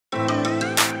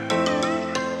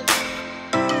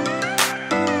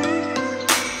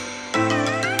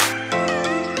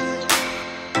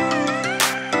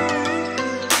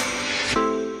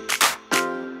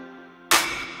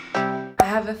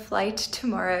flight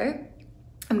tomorrow.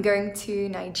 I'm going to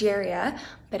Nigeria,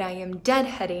 but I am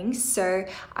deadheading, so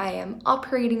I am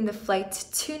operating the flight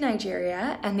to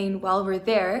Nigeria, and then while we're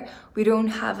there, we don't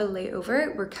have a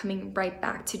layover, we're coming right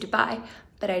back to Dubai.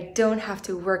 But I don't have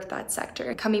to work that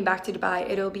sector. Coming back to Dubai,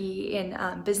 it'll be in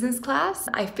business class.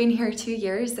 I've been here 2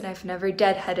 years and I've never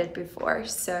deadheaded before,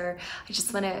 so I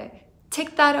just wanna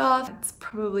tick that off. It's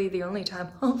probably the only time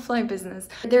I'll fly business.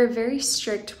 They're very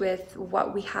strict with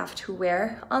what we have to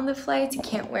wear on the flight. You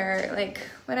can't wear like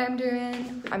what I'm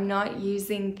doing. I'm not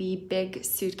using the big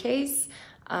suitcase,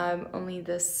 only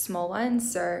the small one,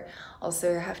 so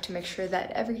also have to make sure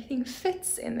that everything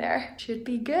fits in there. Should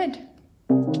be good.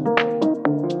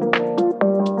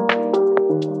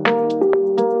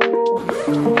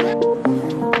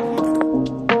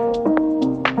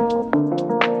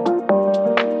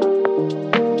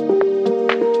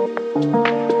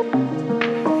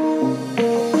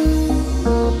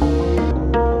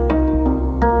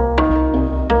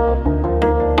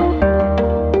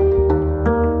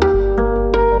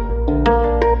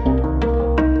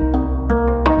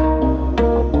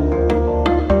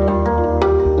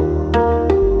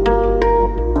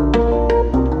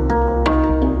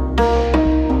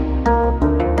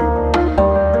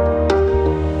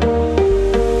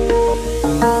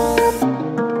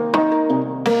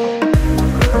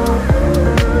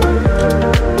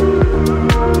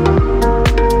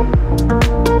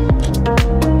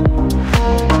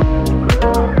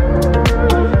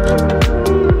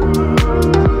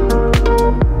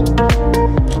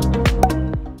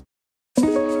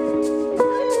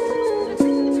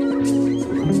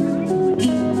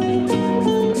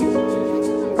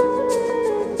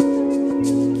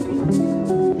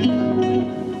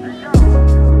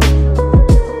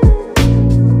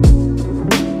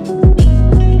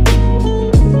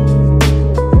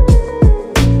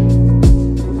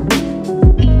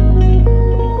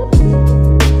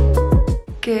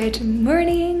 Good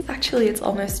morning. Actually, it's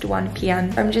almost 1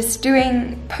 p.m. I'm just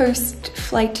doing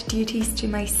post-flight duties to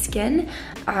my skin.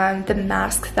 The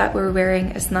mask that we're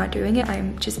wearing is not doing it.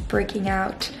 I'm just breaking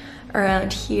out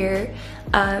around here.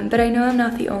 But I know I'm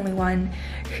not the only one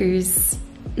who's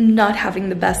not having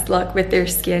the best luck with their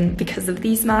skin because of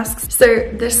these masks. So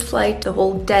this flight, the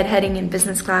whole deadheading in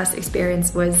business class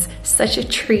experience was such a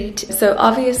treat. So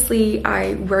obviously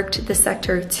I worked the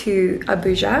sector to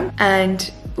Abuja,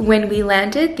 and when we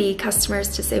landed, the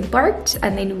customers disembarked,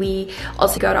 and then we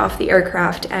also got off the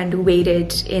aircraft and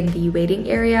waited in the waiting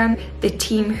area. The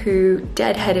team who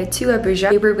deadheaded to Abuja,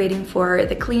 they were waiting for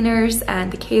the cleaners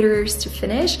and the caterers to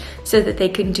finish so that they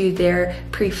can do their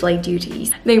pre-flight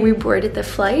duties. Then we boarded the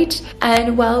flight,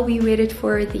 and while we waited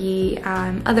for the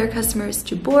other customers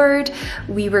to board,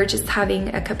 we were just having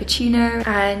a cappuccino,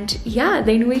 and yeah,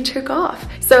 then we took off.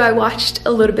 So I watched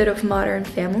a little bit of Modern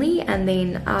Family, and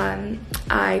then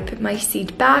I put my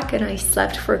seat back and I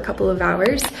slept for a couple of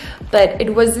hours, but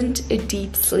it wasn't a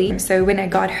deep sleep. So when I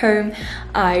got home,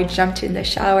 I jumped in the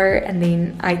shower and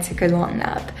then I took a long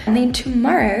nap. And then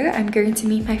tomorrow I'm going to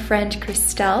meet my friend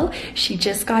Christelle. She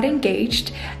just got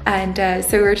engaged, and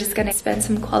so we're just gonna spend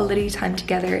some quality time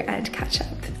together and catch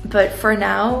up. But for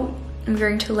now, I'm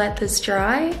going to let this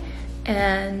dry,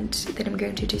 and then I'm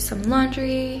going to do some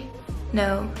laundry.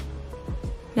 No,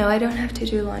 I don't have to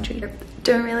do laundry.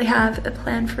 Don't really have a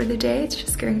plan for the day. It's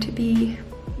just going to be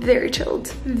very chilled,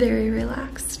 very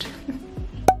relaxed.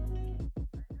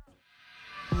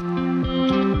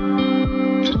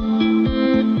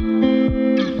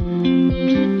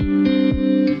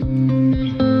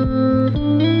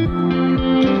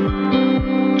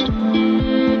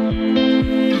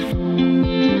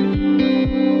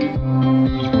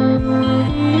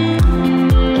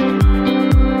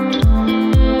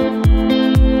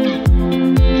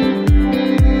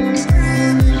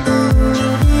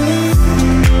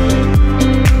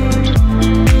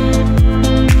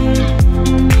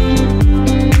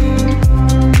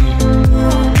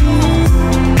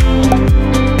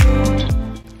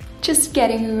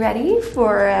 Getting ready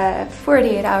for a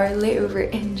 48-hour layover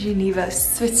in Geneva,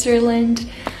 Switzerland.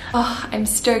 Oh, I'm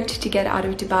stoked to get out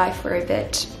of Dubai for a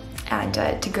bit and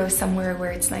to go somewhere where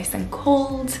it's nice and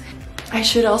cold. I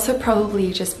should also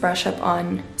probably just brush up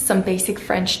on some basic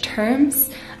French terms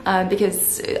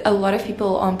because a lot of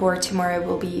people on board tomorrow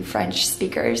will be French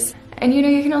speakers. And you know,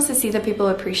 you can also see that people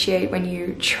appreciate when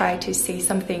you try to say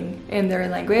something in their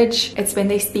language. It's when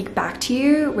they speak back to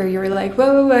you where you're like,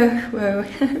 whoa, whoa, whoa,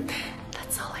 whoa.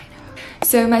 That's all I know.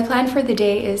 So my plan for the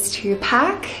day is to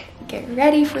pack, get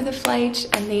ready for the flight,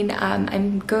 and then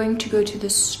I'm going to go to the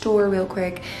store real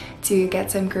quick to get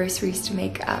some groceries to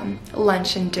make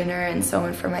lunch and dinner and so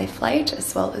on for my flight,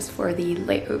 as well as for the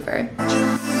layover.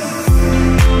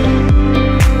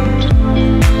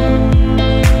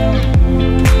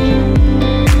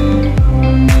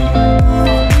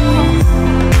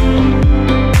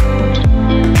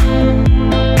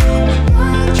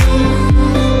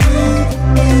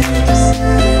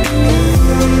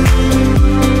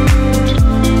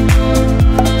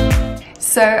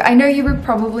 So I know you were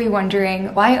probably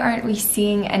wondering, why aren't we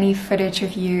seeing any footage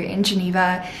of you in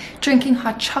Geneva drinking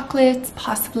hot chocolates,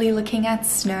 possibly looking at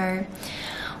snow?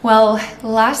 Well,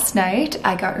 last night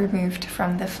I got removed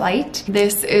from the flight.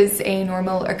 This is a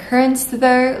normal occurrence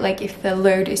though, like if the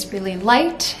load is really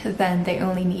light, then they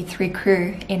only need 3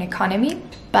 crew in economy.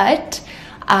 But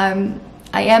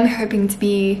I am hoping to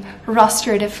be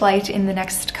rostered a flight in the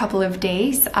next couple of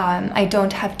days. I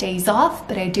don't have days off,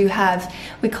 but I do have,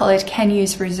 we call it can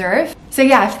use reserve. So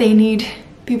yeah, if they need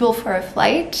people for a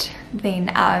flight,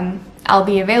 then I'll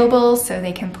be available so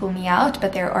they can pull me out.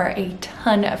 But there are a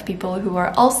ton of people who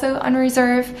are also on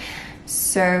reserve.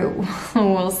 So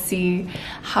we'll see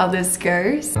how this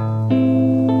goes.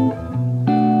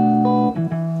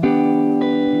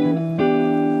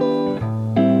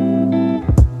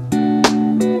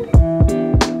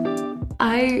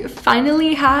 I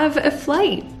finally have a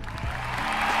flight.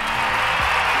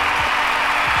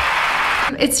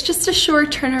 It's just a short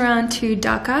turnaround to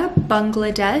Dhaka,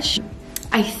 Bangladesh.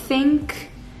 I think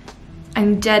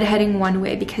I'm deadheading one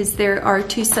way because there are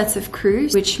 2 sets of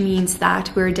crews, which means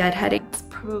that we're deadheading. It's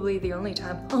probably the only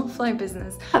time I'll fly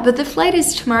business. But the flight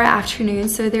is tomorrow afternoon,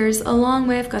 so there's a long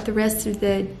way. I've got the rest of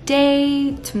the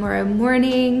day, tomorrow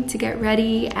morning to get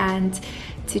ready and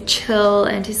to chill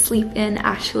and to sleep in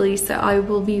actually, so I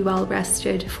will be well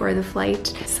rested for the flight.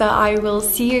 So I will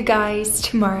see you guys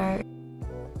tomorrow.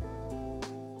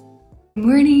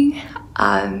 Morning.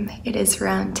 It is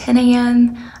around 10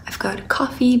 a.m. I've got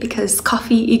coffee because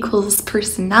coffee equals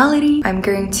personality. I'm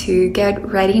going to get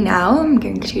ready now. I'm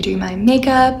going to do my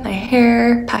makeup, my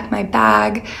hair, pack my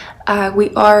bag. We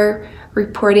are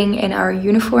reporting in our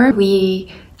uniform.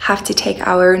 We have to take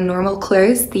our normal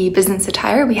clothes, the business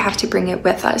attire, we have to bring it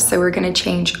with us. So we're gonna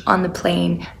change on the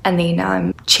plane and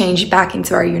then change back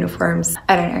into our uniforms.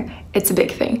 I don't know, it's a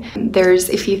big thing.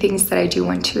 There's a few things that I do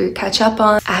want to catch up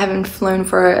on. I haven't flown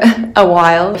for a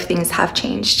while. Things have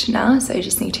changed now, so I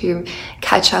just need to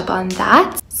catch up on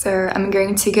that. So I'm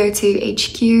going to go to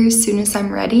HQ as soon as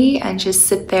I'm ready and just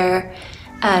sit there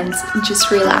and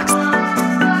just relax.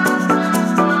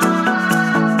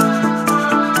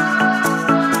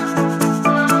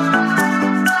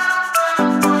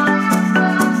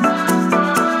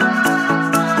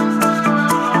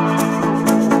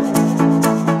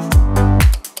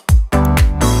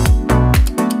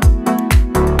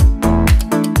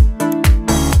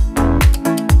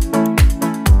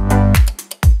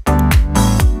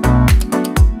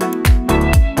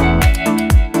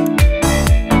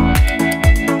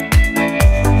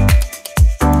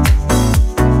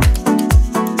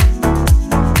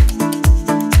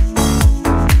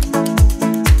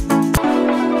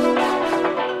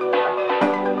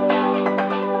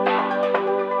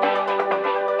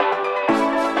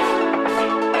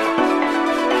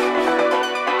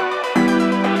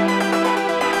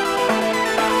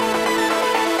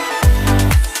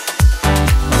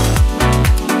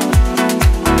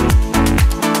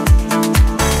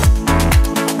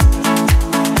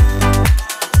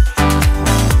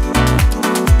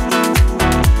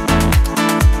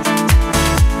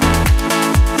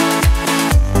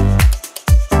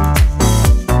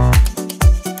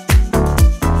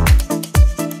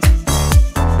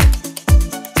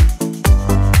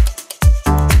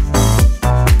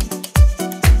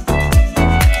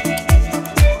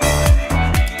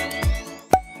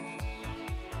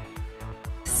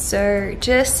 So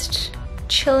just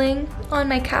chilling on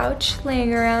my couch,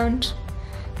 laying around,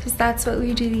 because that's what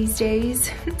we do these days.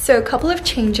 So a couple of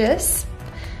changes.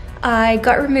 I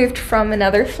got removed from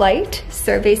another flight,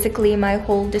 so basically my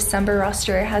whole December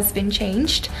roster has been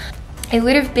changed. It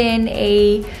would have been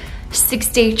a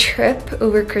 6-day trip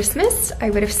over Christmas. I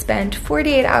would have spent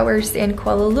 48 hours in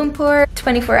Kuala Lumpur,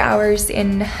 24 hours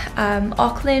in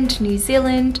Auckland, New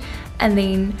Zealand, and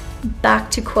then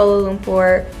back to Kuala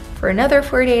Lumpur for another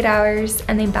 48 hours,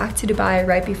 and then back to Dubai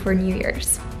right before New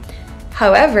Year's.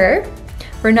 However,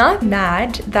 we're not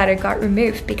mad that it got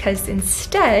removed because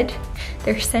instead,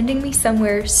 they're sending me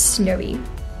somewhere snowy.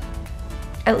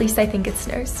 At least I think it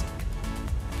snows.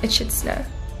 It should snow.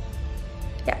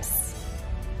 Yes,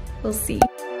 we'll see.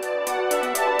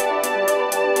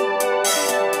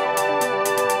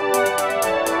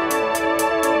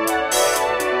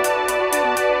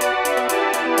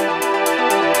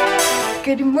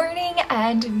 Good morning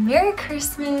and Merry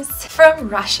Christmas from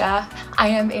Russia. I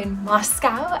am in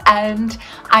Moscow and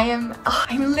I'm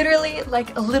literally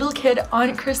like a little kid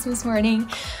on Christmas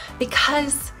morning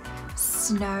because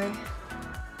snow.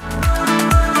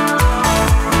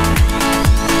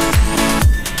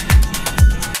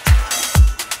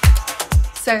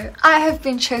 So I have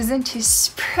been chosen to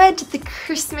spread the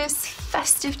Christmas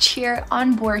festive cheer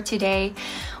on board today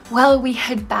while we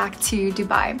head back to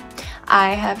Dubai.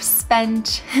 I have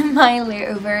spent my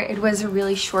layover, it was a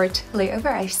really short layover,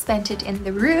 I spent it in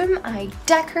the room, I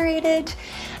decorated,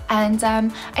 and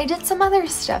I did some other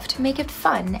stuff to make it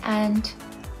fun and,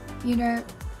 you know,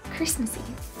 Christmassy.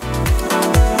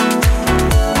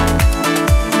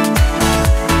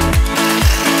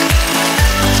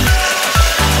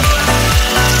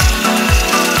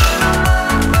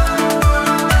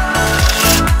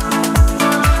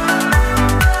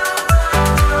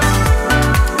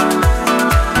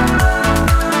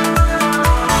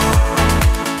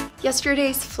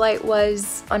 Yesterday's flight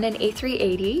was on an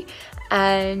A380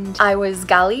 and I was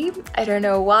galley. I don't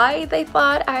know why they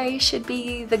thought I should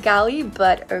be the galley,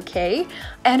 but okay.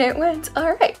 And it went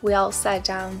all right. We all sat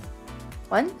down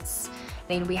once,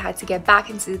 then we had to get back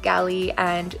into the galley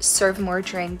and serve more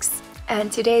drinks. And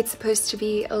today it's supposed to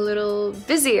be a little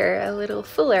busier, a little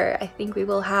fuller. I think we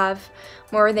will have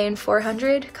more than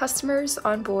 400 customers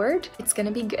on board. It's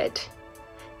gonna be good.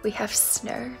 We have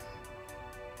snow.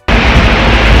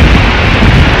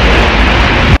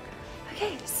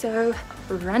 So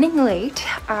running late,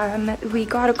 we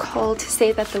got a call to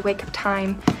say that the wake-up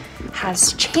time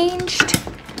has changed,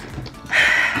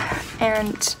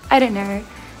 and I don't know,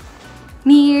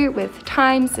 me with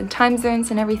times and time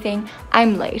zones and everything,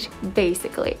 I'm late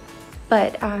basically,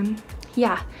 but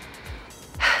yeah,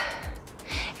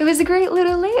 it was a great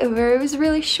little layover. It was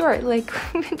really short, like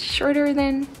shorter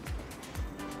than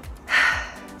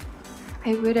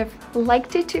I would have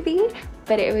liked it to be,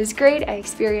 but it was great. I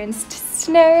experienced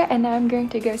snow and now I'm going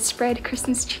to go spread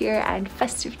Christmas cheer and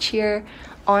festive cheer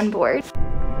on board.